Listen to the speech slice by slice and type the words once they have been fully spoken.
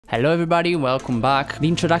Hello everybody, welcome back. The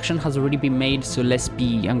introduction has already been made, so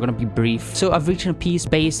I'm gonna be brief. So I've written a piece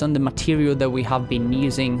based on the material that we have been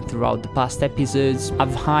using throughout the past episodes.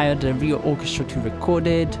 I've hired a real orchestra to record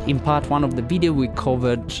it. In part 1 of the video, we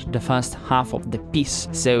covered the first half of the piece.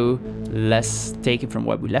 So let's take it from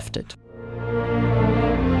where we left it.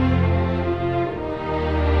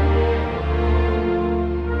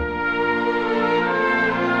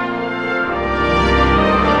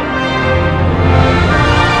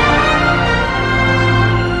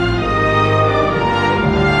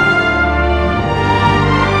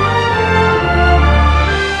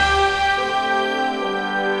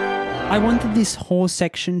 I wanted this whole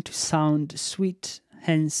section to sound sweet,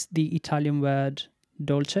 hence the Italian word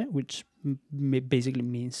dolce, which basically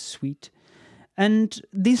means sweet. And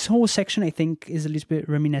this whole section, I think, is a little bit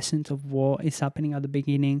reminiscent of what is happening at the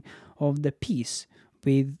beginning of the piece,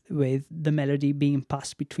 with the melody being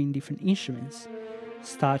passed between different instruments,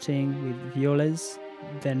 starting with violas,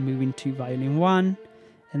 then moving to violin 1,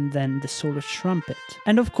 and then the solo trumpet.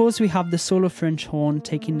 And of course, we have the solo French horn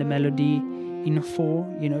taking the melody in a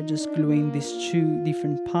 4, just gluing these two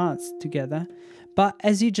different parts together. But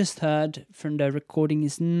as you just heard from the recording,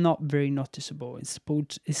 it's not very noticeable. It's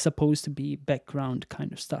supposed to be background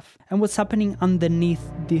kind of stuff. And what's happening underneath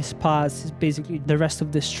these parts is basically the rest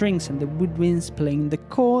of the strings and the woodwinds playing the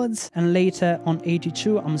chords. And later on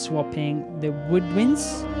 82, I'm swapping the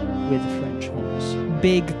woodwinds with French horns.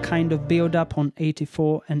 Big kind of build up on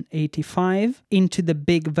 84 and 85 into the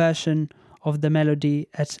big version of the melody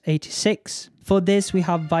at 86. For this, we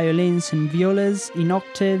have violins and violas in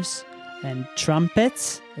octaves and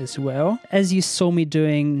trumpets as well. As you saw me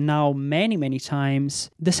doing now many times,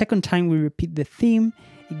 the second time we repeat the theme,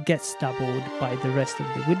 it gets doubled by the rest of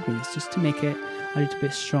the woodwinds just to make it a little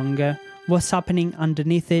bit stronger. What's happening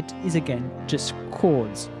underneath it is again just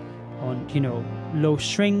chords on, low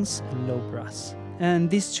strings and low brass.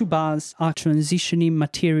 And these two bars are transitioning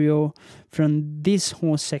material from this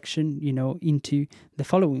whole section, into the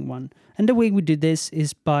following one. And the way we do this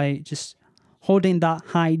is by just holding that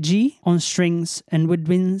high G on strings and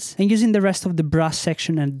woodwinds and using the rest of the brass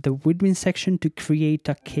section and the woodwind section to create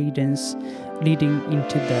a cadence leading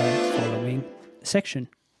into the following section.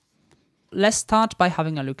 Let's start by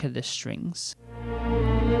having a look at the strings.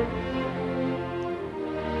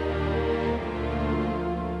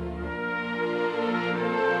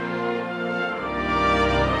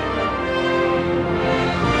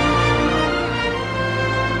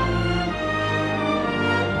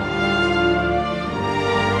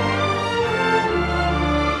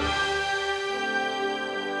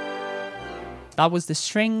 That was the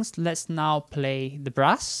strings. Let's now play the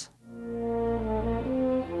brass.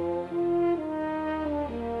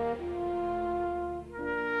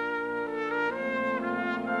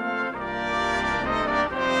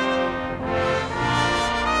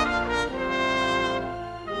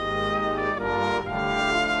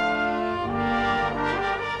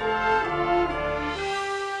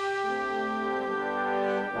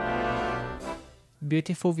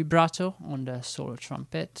 Beautiful vibrato on the solo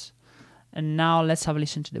trumpet. And now let's have a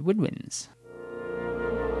listen to the woodwinds.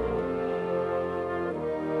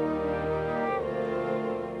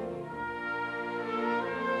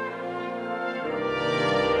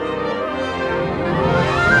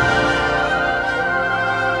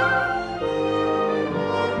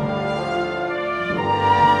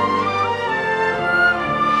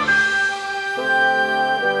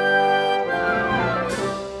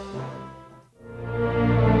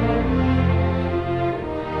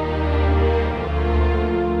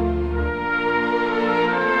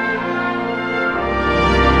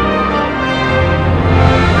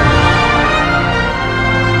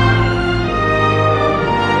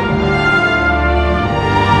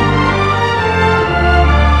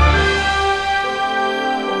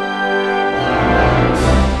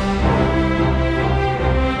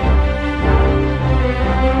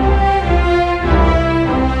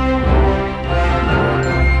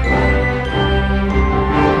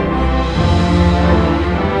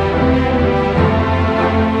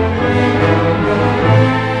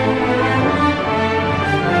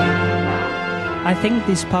 I think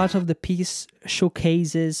this part of the piece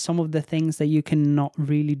showcases some of the things that you cannot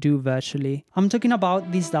really do virtually. I'm talking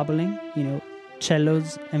about this doubling,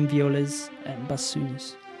 cellos and violas and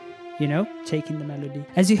bassoons, taking the melody.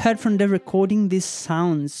 As you heard from the recording, these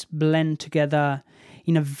sounds blend together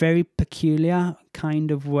in a very peculiar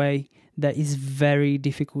kind of way that is very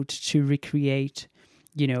difficult to recreate,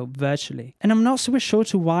 virtually. And I'm not super sure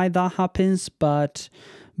to why that happens, but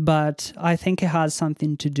I think it has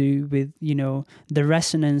something to do with, the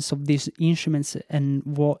resonance of these instruments and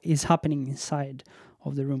what is happening inside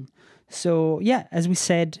of the room. So yeah, as we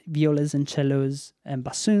said, violas and cellos and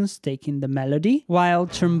bassoons taking the melody, while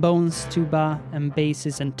trombones, tuba and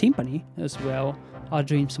basses and timpani as well are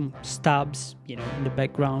doing some stabs, you know, in the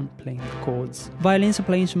background, playing the chords. Violins are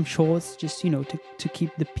playing some chords, just, you know, to keep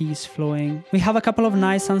the piece flowing. We have a couple of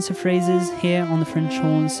nice answer phrases here on the French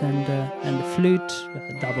horns and the flute,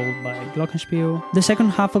 doubled by glockenspiel. The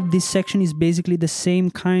second half of this section is basically the same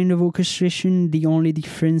kind of orchestration. The only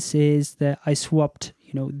difference is that I swapped,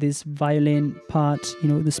 you know, this violin part, you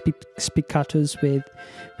know, the spiccatos with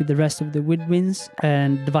the rest of the woodwinds,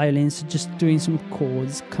 and the violins just doing some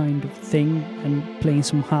chords kind of thing and playing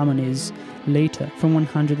some harmonies later from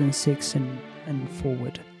 106 and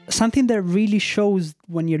forward. Something that really shows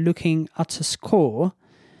when you're looking at a score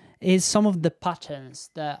is some of the patterns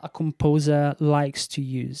that a composer likes to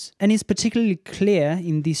use. And it's particularly clear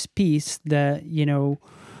in this piece that, you know,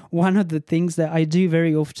 one of the things that I do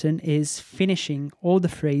very often is finishing all the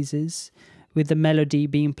phrases with the melody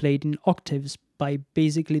being played in octaves by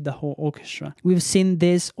basically the whole orchestra. We've seen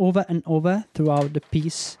this over and over throughout the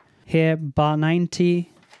piece. Here, bar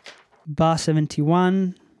 90, bar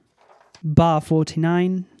 71, bar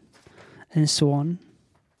 49, and so on.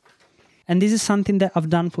 And this is something that I've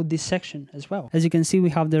done for this section as well. As you can see, we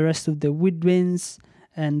have the rest of the woodwinds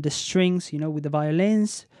and the strings, you know, with the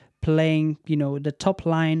violins, playing, you know, the top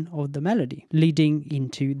line of the melody, leading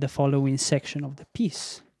into the following section of the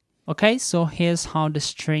piece. Okay, so here's how the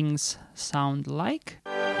strings sound like.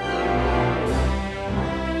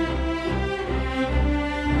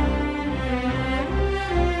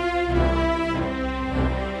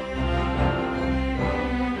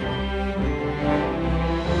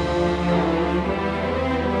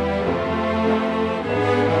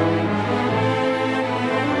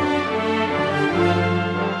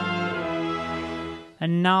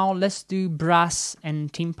 And now let's do brass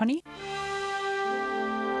and timpani.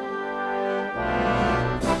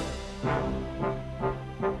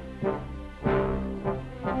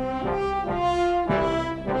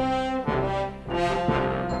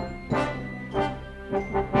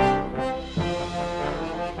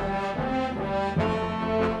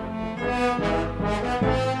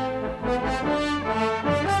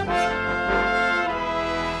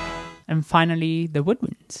 And finally, the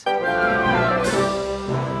woodwinds.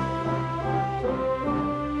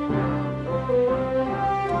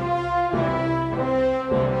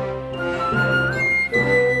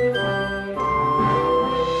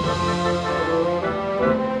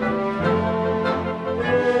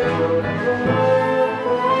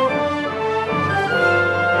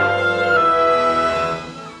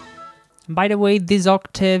 By the way, this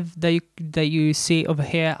octave that you see over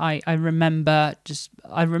here, I remember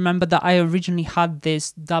that I originally had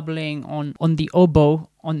this doubling on the oboe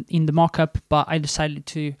in the mock-up, but I decided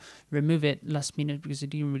to remove it last minute because I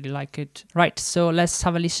didn't really like it. Right, so let's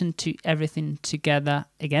have a listen to everything together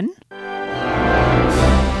again.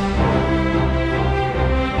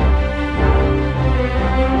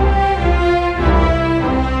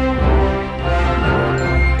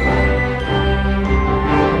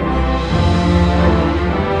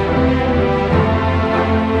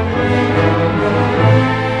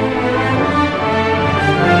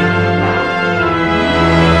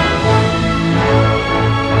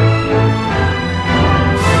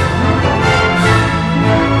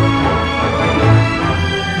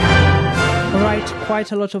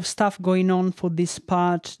 Quite a lot of stuff going on for this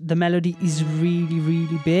part. The melody is really,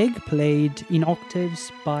 really big, played in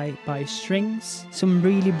octaves by strings. Some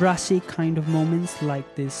really brassy kind of moments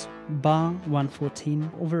like this bar 114.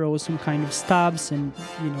 Overall, some kind of stabs and,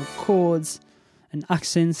 you know, chords and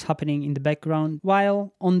accents happening in the background.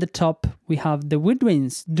 While on the top, we have the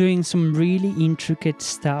woodwinds doing some really intricate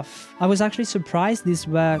stuff. I was actually surprised this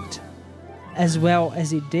worked as well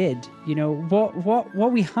as it did. You know,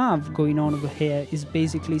 what we have going on over here is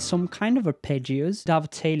basically some kind of arpeggios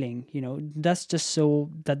dovetailing, you know, that's just so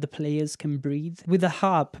that the players can breathe, with the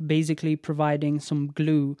harp basically providing some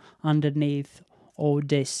glue underneath all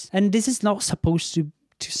this. And this is not supposed to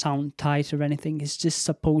sound tight or anything. It's just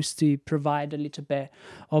supposed to provide a little bit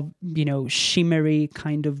of, you know, shimmery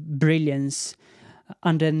kind of brilliance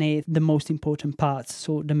underneath the most important parts,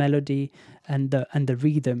 so the melody and the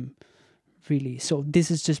rhythm. Really. So this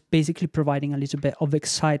is just basically providing a little bit of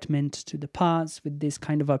excitement to the parts with this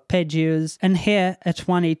kind of arpeggios. And here at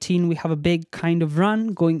 118 we have a big kind of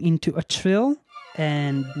run going into a trill,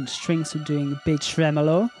 and strings are doing a big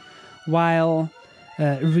tremolo, while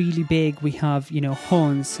really big we have, you know,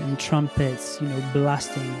 horns and trumpets, you know,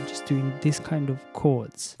 blasting, just doing this kind of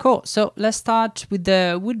chords. Cool. So let's start with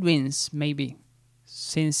the woodwinds maybe.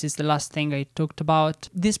 since it's the last thing I talked about.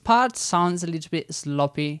 This part sounds a little bit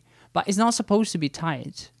sloppy, but it's not supposed to be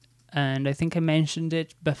tight. And I think I mentioned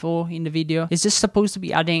it before in the video. It's just supposed to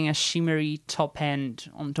be adding a shimmery top end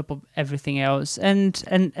on top of everything else. And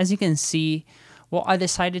as you can see, what I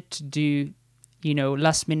decided to do, you know,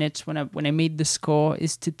 last minute when I made the score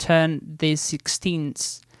is to turn these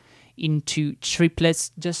 16ths into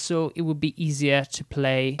triplets, just so it would be easier to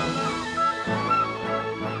play.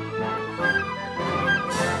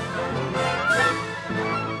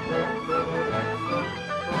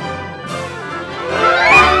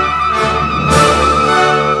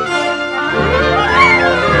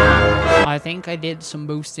 I think I did some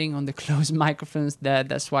boosting on the closed microphones there,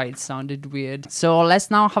 that's why it sounded weird. So let's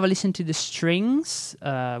now have a listen to the strings.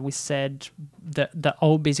 We said that they're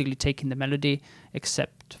all basically taking the melody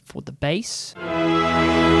except for the bass.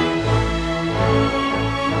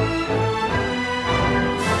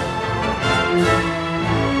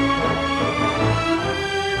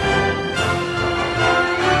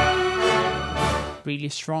 Really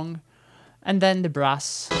strong. And then the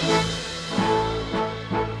brass.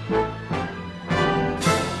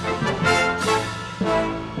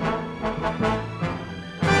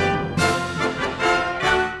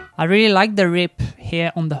 I really like the rip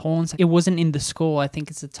here on the horns. It wasn't in the score. I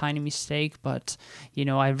think it's a tiny mistake, but you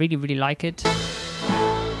know, I really like it. Do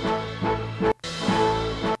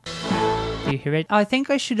you hear it? I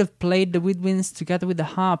think I should have played the woodwinds together with the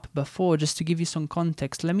harp before, just to give you some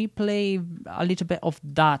context. Let me play a little bit of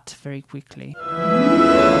that very quickly.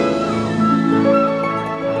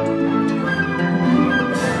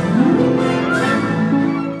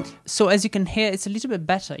 So as you can hear, it's a little bit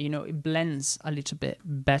better, you know, it blends a little bit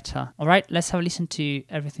better. All right, let's have a listen to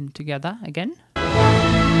everything together again.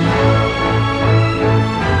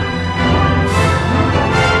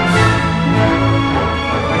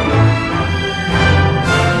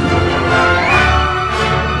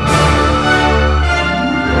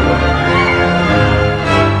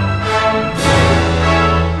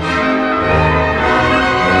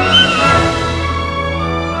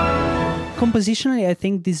 Compositionally, I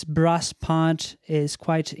think this brass part is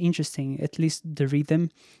quite interesting, at least the rhythm,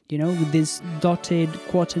 you know, with these dotted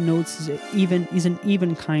quarter notes is an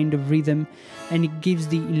even kind of rhythm, and it gives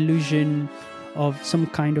the illusion of some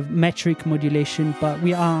kind of metric modulation, but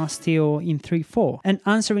we are still in 3/4. And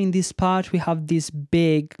answering this part, we have these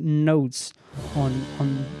big notes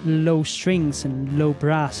on low strings and low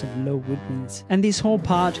brass and low woodwinds. And this whole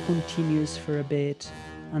part continues for a bit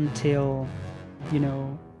until, you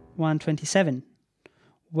know, 127,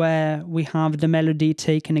 where we have the melody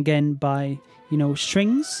taken again by, you know,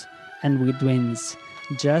 strings and woodwinds,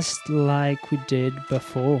 just like we did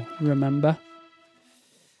before, remember?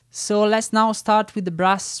 So let's now start with the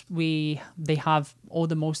brass. They have all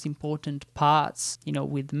the most important parts, you know,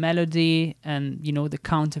 with melody and, you know, the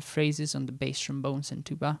counter phrases on the bass trombones and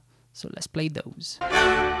tuba. So let's play those.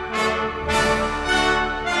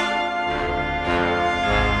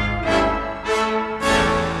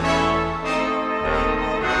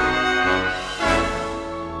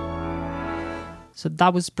 So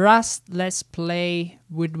that was brass. Let's play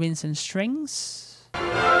woodwinds and strings.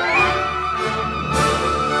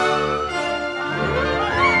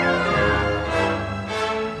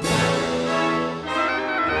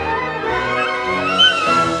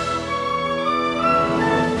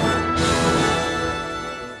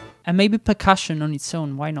 And maybe percussion on its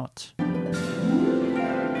own, why not?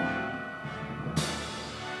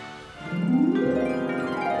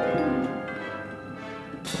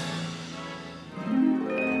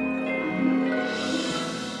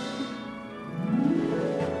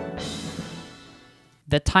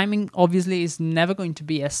 The timing obviously is never going to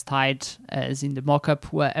be as tight as in the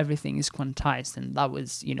mock-up where everything is quantized, and that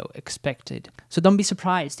was, you know, expected. So don't be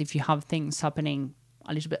surprised if you have things happening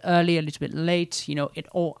a little bit early, a little bit late, you know, it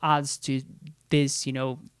all adds to this, you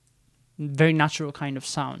know, very natural kind of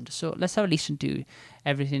sound. So let's have a listen to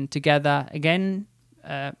everything together again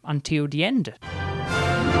until the end.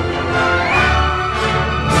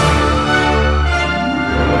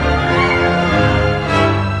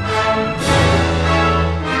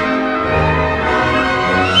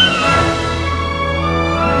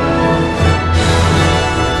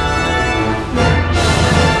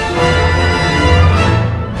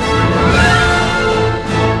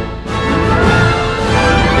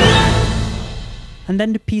 And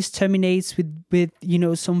then the piece terminates with you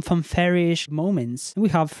know, some fanfare-ish moments. We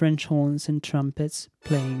have French horns and trumpets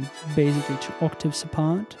playing basically 2 octaves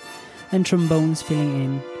apart, and trombones filling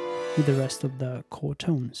in with the rest of the core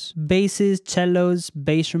tones. Basses, cellos,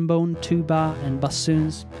 bass trombone, tuba, and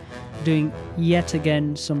bassoons doing yet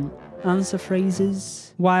again some answer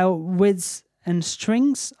phrases, while widths and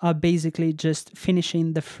strings are basically just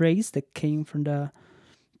finishing the phrase that came from the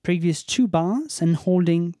previous 2 bars and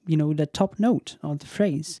holding, the top note of the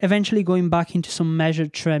phrase, eventually going back into some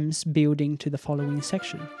measured trems building to the following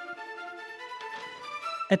section.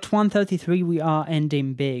 At 133 we are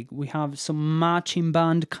ending big. We have some marching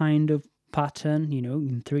band kind of pattern,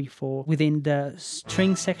 in 3/4 within the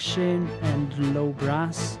string section and low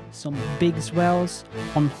brass, some big swells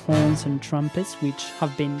on horns and trumpets, which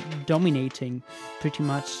have been dominating pretty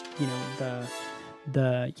much,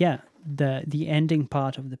 the ending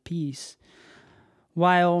part of the piece,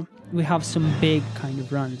 while we have some big kind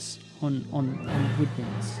of runs on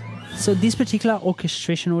woodwinds. So this particular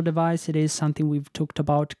orchestrational device, it is something we've talked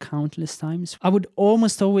about countless times. I would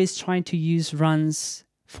almost always try to use runs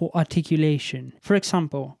for articulation. For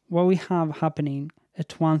example, what we have happening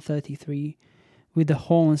at 133 with the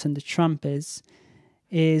horns and the trumpets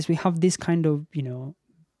is we have this kind of,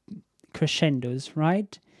 crescendos,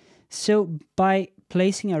 right? So by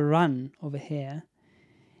placing a run over here,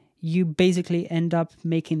 you basically end up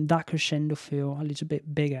making that crescendo feel a little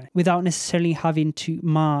bit bigger without necessarily having to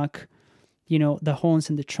mark, the horns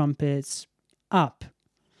and the trumpets up.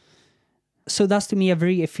 So that's, to me, a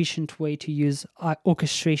very efficient way to use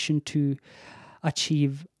orchestration to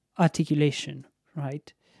achieve articulation,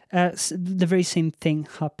 right? The very same thing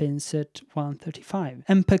happens at 135.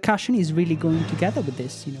 And percussion is really going together with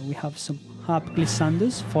this. We have some harp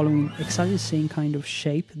glissandos following exactly the same kind of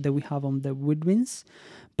shape that we have on the woodwinds,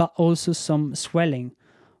 but also some swelling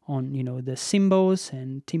on, the cymbals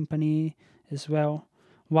and timpani as well,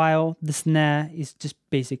 while the snare is just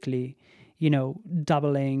basically,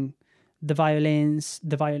 doubling the violins,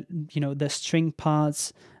 the string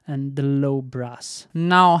parts, and the low brass.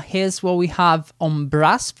 Now, here's what we have on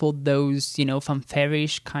brass for those,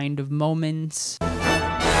 fanfare-ish kind of moments.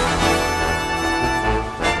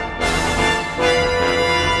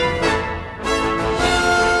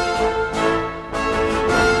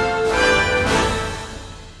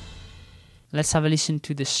 Let's have a listen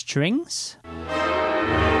to the strings.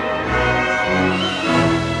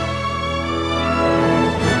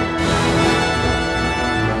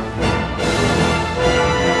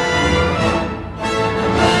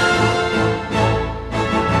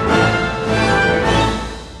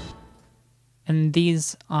 And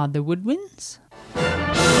these are the woodwinds.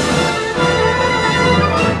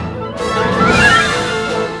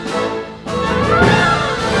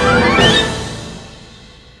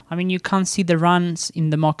 I mean, you can't see the runs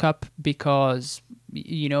in the mock-up because,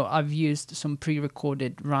 I've used some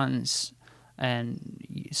pre-recorded runs, and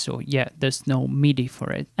so, yeah, there's no MIDI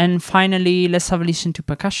for it. And finally, let's have a listen to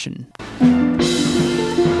percussion.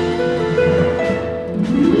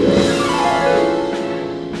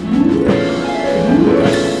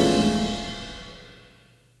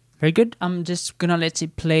 Very good. I'm just gonna let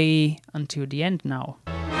it play until the end now.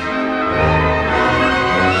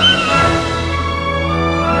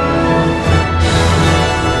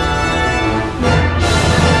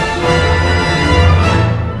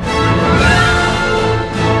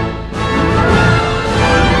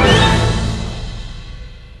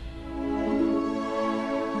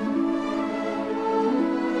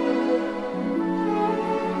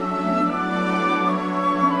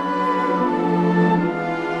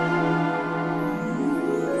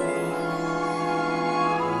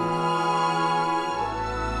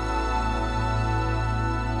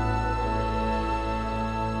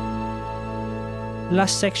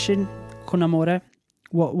 Last section, con amore.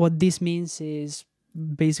 What this means is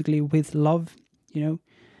basically with love,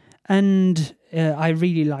 and I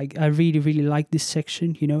really like this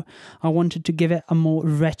section. I wanted to give it a more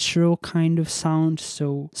retro kind of sound,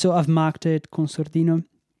 so I've marked it con sordino,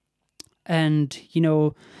 and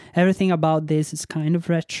everything about this is kind of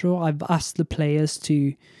retro. I've asked the players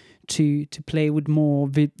to play with more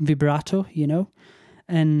vibrato,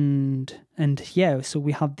 and yeah, so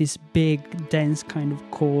we have these big dense kind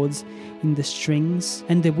of chords in the strings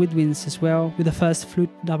and the woodwinds as well, with the first flute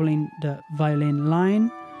doubling the violin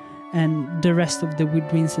line and the rest of the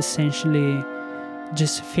woodwinds essentially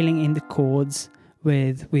just filling in the chords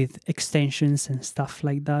with extensions and stuff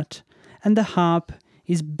like that, and the harp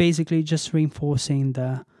is basically just reinforcing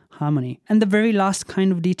the harmony. And the very last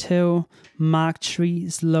kind of detail, mark tree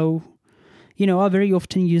slow, I very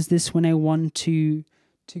often use this when I want to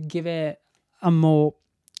give it a more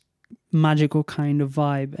magical kind of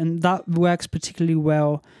vibe, and that works particularly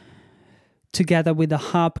well together with the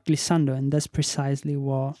harp glissando, and that's precisely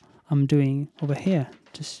what I'm doing over here,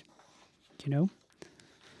 just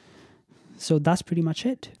so that's pretty much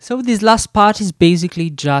it. So this last part is basically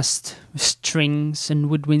just strings and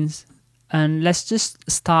woodwinds. And let's just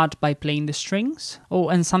start by playing the strings. Oh,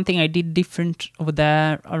 and something I did different over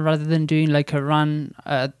there, rather than doing like a run,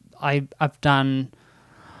 I've done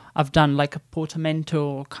like a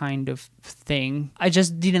portamento kind of thing. I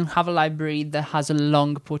just didn't have a library that has a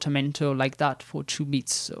long portamento like that for 2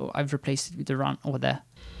 beats, so I've replaced it with a run over there.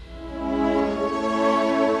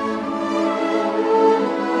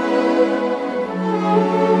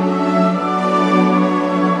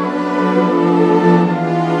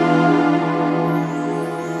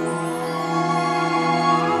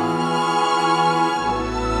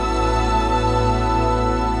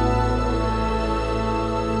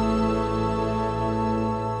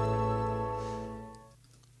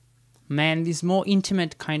 Man, these more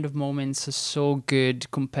intimate kind of moments are so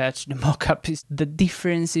good compared to the mock-up. The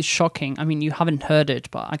difference is shocking. I mean, you haven't heard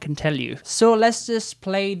it, but I can tell you. So let's just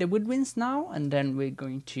play the woodwinds now, and then we're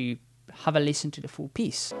going to have a listen to the full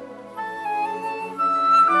piece.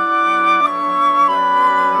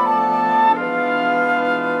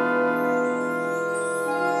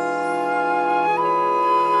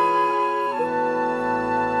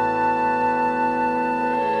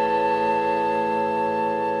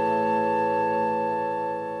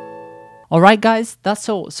 Alright guys, that's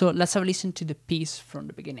all. So let's have a listen to the piece from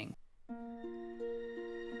the beginning.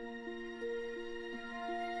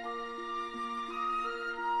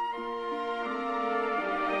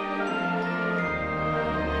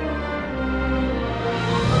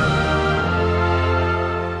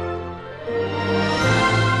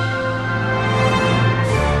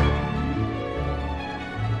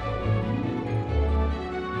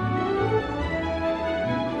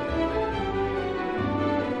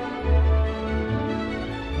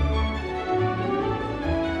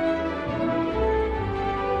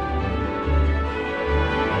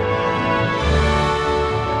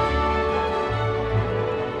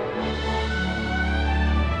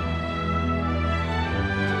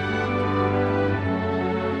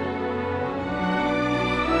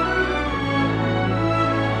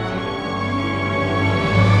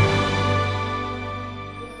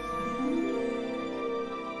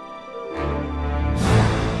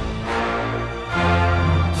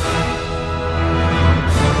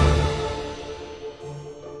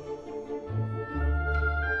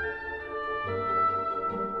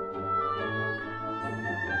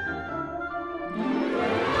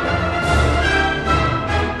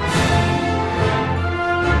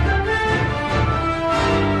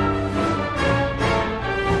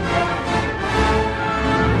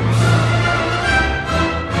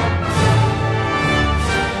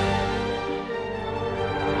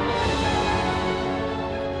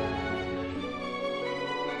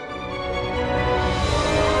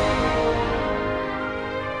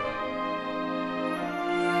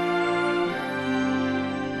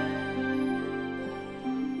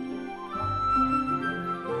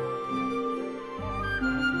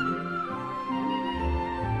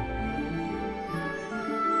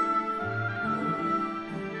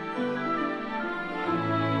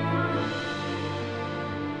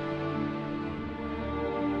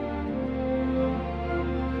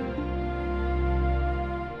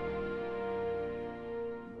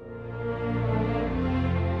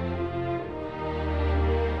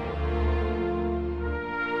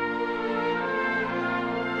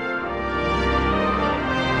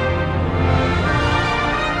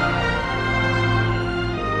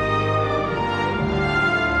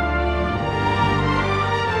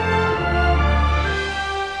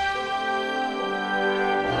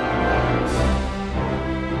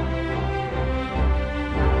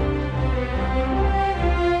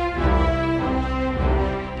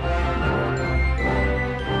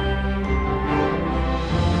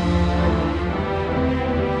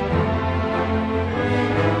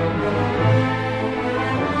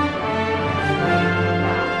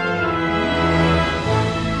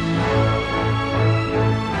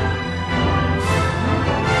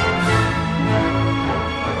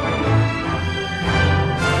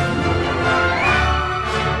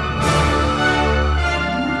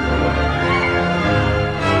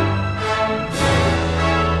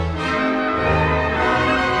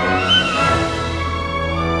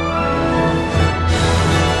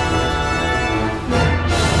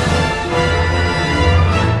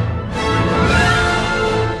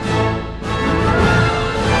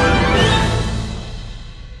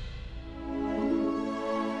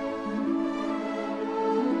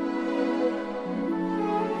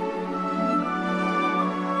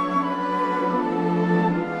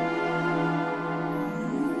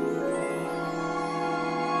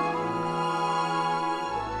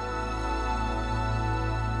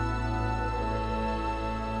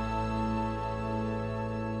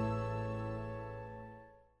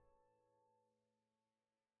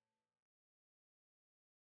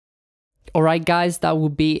 Alright guys, that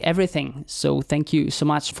would be everything. So thank you so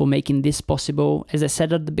much for making this possible. As I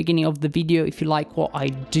said at the beginning of the video, if you like what I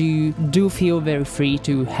do feel very free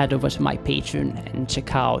to head over to my Patreon and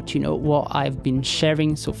check out, what I've been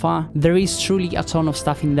sharing so far. There is truly a ton of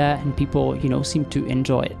stuff in there and people, seem to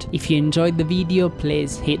enjoy it. If you enjoyed the video,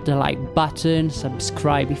 please hit the like button,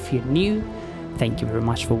 subscribe if you're new. Thank you very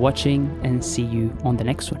much for watching and see you on the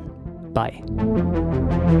next one. Bye.